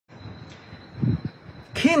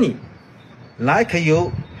kidney, like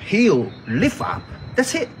your heel lift up.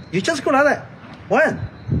 That's it. You just go like that. 1,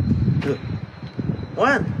 2,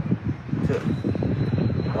 1, 2,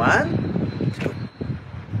 1, 2,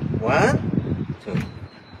 1, 2,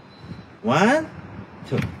 1,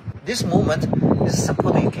 2. This movement is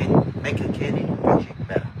supporting your kidney, make your kidney function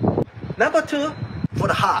better. Number 2, for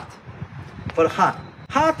the heart. For the heart.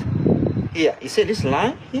 Heart, here. You see this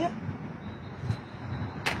line here?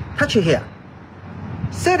 Touch it here.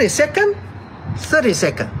 30 seconds. 30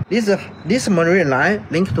 seconds. This Marie line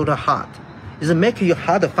linked to the heart. Is making your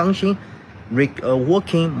heart function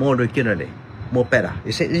working more regularly, more better.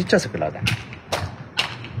 You see, it's just like that.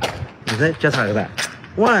 You see, just like that.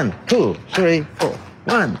 1, 2, 3, 4.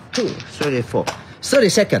 1, 2, 3, 4. 30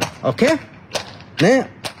 seconds. Okay. Then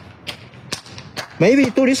maybe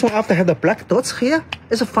do this one after have the black dots here.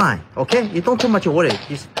 It's fine. Okay. You don't too much worry.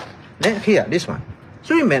 Then here, this one.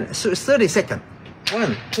 3 minutes. 30 seconds.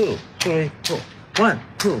 1, 2, 3, 4. 1,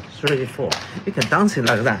 2, 3, 4. You can dance it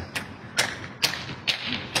like that.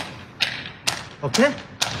 Okay?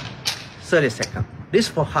 30 seconds. This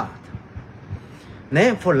for heart.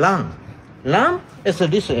 Then for lung. Lung is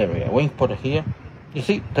this area. When you put it here, you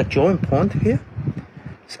see the joint point here?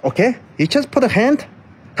 Okay? You just put a hand,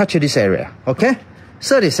 touch this area. Okay?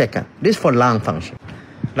 30 seconds. This for lung function.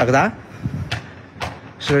 Like that.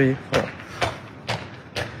 3, 4.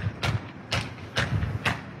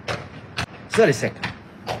 30 seconds.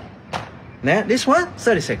 Then this one,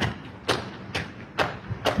 30 seconds.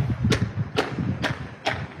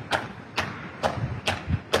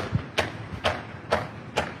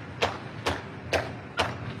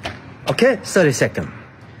 Okay, 30 seconds.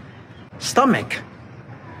 Stomach.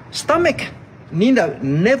 Stomach need a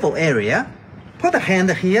navel area. Put a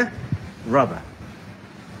hand here, rub.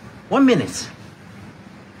 1 minute.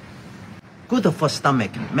 Good for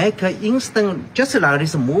stomach. Make an instant, just like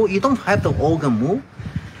this move. You don't have the organ move,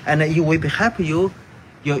 and it will help you,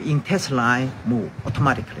 your intestine move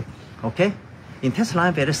automatically. Okay?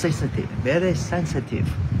 Intestine very sensitive,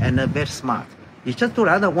 and very smart. You just do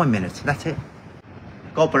that 1 minute. That's it.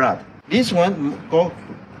 Gallbladder. This one,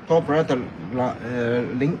 gallbladder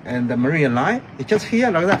link and the meridian line. It's just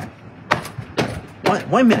here like that.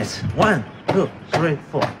 1 minute. 1, 2, 3,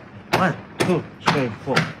 4. 1, 2, 3,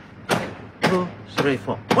 4. 2, 3,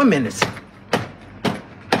 4. 1 minute.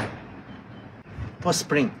 For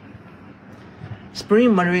spring.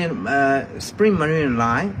 Spring meridian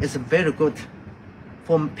line is very good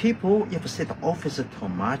for people if sit office too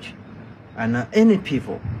much, and any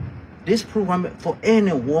people. This program for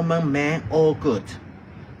any woman, man, all good.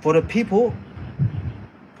 For the people,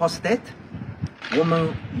 prostate,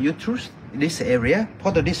 woman uterus, this area,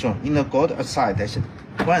 put this one in the God side. That's it.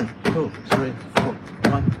 1, 2, 3, 4.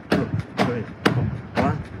 1, 2, 3, 4.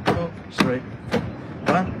 1, 2, 3, 4.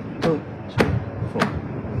 1, 2, 3, 4.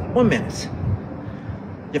 1 minute.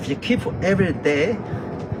 If you keep every day,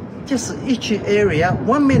 just each area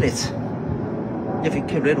 1 minute. If you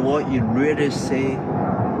keep it, what you really see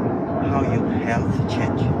how your health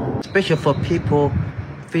change. Especially for people,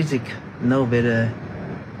 physic not very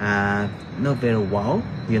well.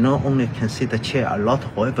 You know, only can sit the chair a lot.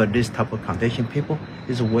 However, this type of condition, people,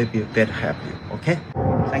 this will be better help you. Okay?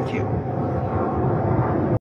 Thank you.